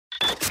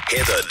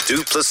Heather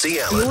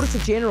Duplessis-Allen. The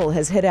Auditor-General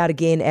has hit out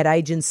again at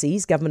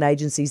agencies, government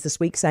agencies this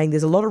week, saying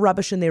there's a lot of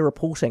rubbish in their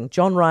reporting.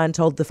 John Ryan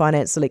told the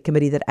Finance Select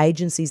Committee that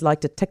agencies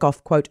like to tick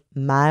off, quote,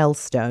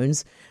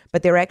 milestones,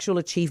 but their actual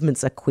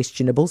achievements are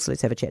questionable. So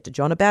let's have a chat to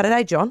John about it.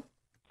 Hey, John.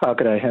 Oh,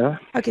 good day, Heather.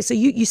 Okay, so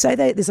you say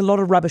that there's a lot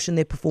of rubbish in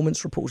their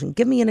performance reporting.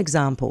 Give me an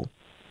example.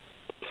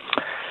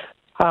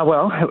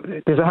 Well,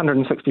 there's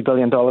 $160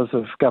 billion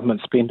of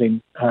government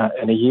spending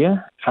in a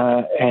year,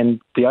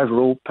 and the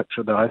overall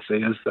picture that I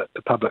see is that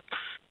the public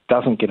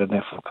doesn't get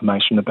enough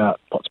information about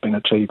what's been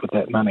achieved with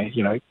that money.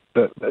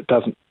 It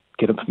doesn't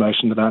get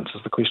information that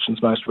answers the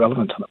questions most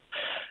relevant to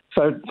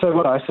them. So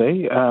what I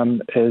see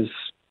is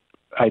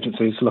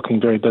agencies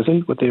looking very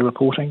busy with their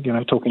reporting,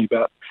 talking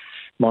about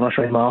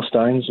monitoring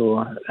milestones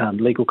or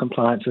legal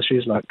compliance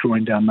issues like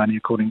drawing down money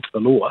according to the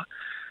law.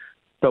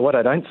 But what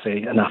I don't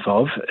see enough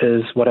of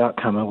is what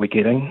outcome are we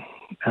getting,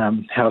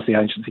 how's the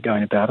agency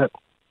going about it,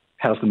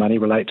 how's the money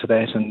relate to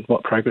that, and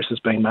what progress has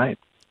been made.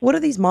 What are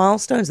these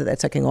milestones that they're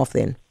ticking off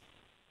then?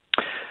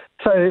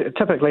 So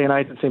typically an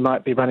agency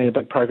might be running a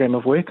big program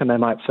of work and they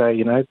might say,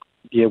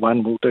 year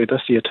one we'll do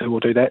this, year two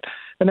we'll do that.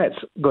 And that's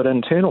good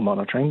internal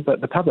monitoring,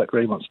 but the public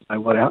really wants to know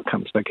what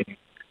outcomes they're getting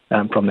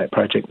from that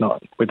project,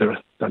 not whether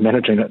they're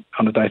managing it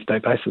on a day-to-day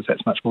basis.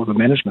 That's much more of a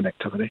management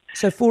activity.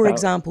 So, for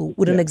example,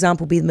 would an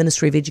example be the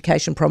Ministry of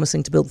Education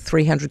promising to build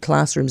 300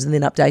 classrooms and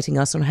then updating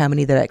us on how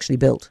many they've actually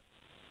built?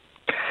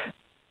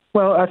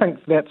 Well, I think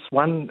that's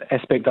one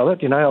aspect of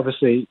it.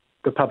 Obviously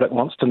the public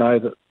wants to know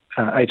that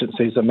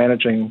agencies are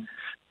managing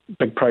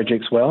big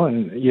projects well,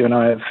 and you and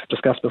I have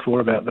discussed before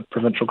about the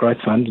Provincial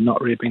Growth Fund and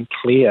not really being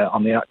clear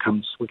on the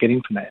outcomes we're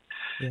getting from that.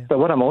 Yeah. But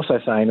what I'm also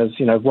saying is,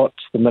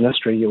 what's the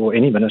ministry or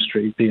any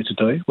ministry there to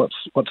do? What's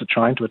it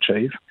trying to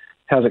achieve?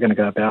 How's it going to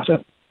go about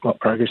it? What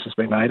progress has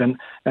been made? And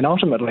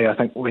ultimately, I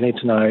think we need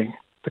to know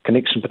the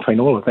connection between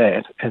all of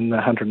that and the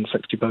 $160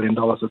 billion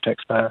of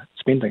taxpayer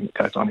spending that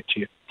goes on each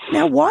year.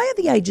 Now, why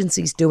are the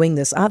agencies doing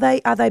this? Are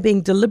they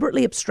being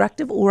deliberately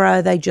obstructive, or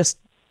are they just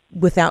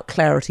without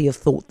clarity of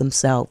thought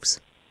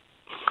themselves?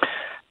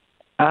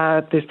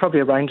 There's probably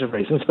a range of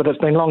reasons, but it's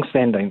been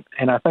long-standing.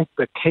 And I think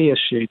the key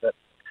issue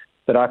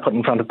that I put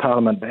in front of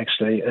Parliament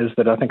actually is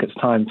that I think it's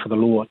time for the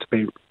law to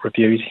be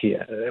reviewed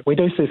here. We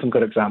do see some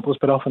good examples,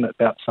 but often it's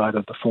outside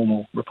of the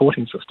formal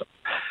reporting system.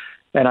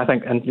 And I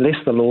think unless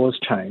the law's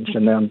changed,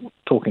 and now I'm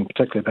talking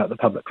particularly about the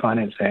Public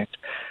Finance Act,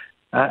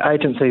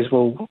 agencies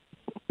will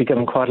be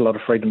given quite a lot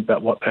of freedom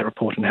about what they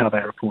report and how they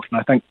report. And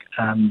I think,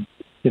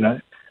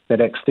 that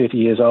Act's 30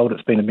 years old.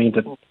 It's been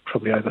amended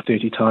probably over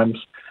 30 times.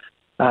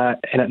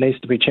 And it needs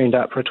to be tuned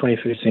up for a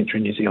 21st century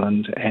New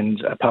Zealand and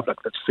a public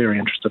that's very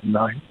interested in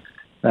knowing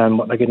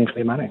what they're getting for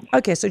their money.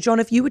 Okay, so John,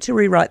 if you were to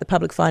rewrite the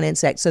Public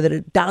Finance Act so that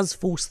it does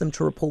force them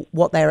to report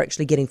what they're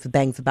actually getting for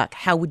bang for buck,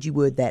 how would you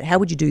word that? How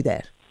would you do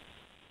that?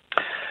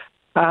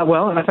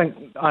 Well, I think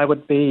I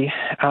would be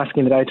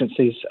asking that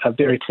agencies are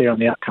very clear on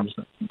the outcomes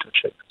that they need to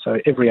achieve. So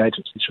every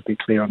agency should be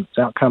clear on its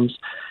outcomes.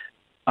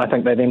 I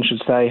think they then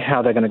should say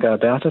how they're going to go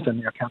about it in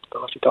their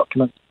accountability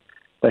documents.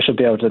 They should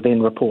be able to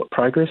then report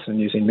progress and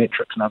using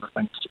metrics and other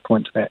things to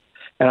point to that.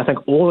 And I think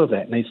all of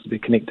that needs to be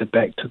connected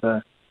back to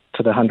the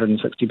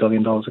 $160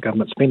 billion of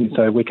government spending,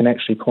 so we can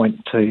actually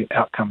point to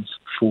outcomes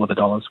for the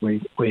dollars we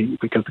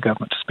give the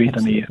government to spend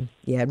in a year.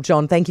 Yeah,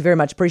 John, thank you very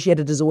much. Appreciate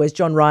it as always.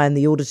 John Ryan,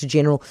 the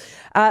Auditor-General.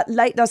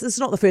 This is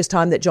not the first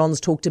time that John's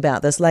talked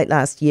about this. Late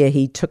last year,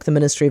 he took the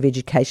Ministry of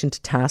Education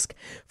to task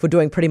for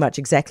doing pretty much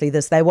exactly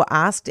this. They were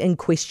asked in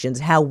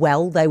questions how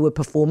well they were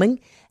performing,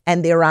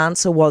 and their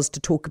answer was to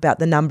talk about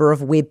the number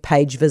of web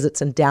page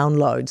visits and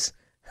downloads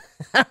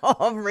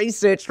of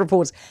research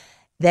reports.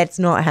 That's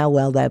not how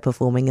well they're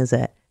performing, is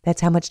it?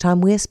 That's how much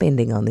time we're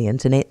spending on the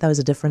internet. Those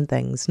are different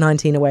things.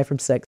 19 away from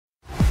 6.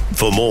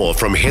 For more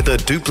from Heather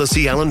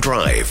Duplessis-Allen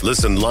Drive,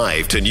 listen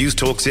live to News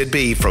Talk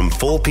ZB from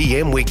 4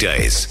 p.m.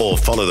 weekdays or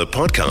follow the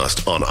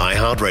podcast on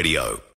iHeartRadio.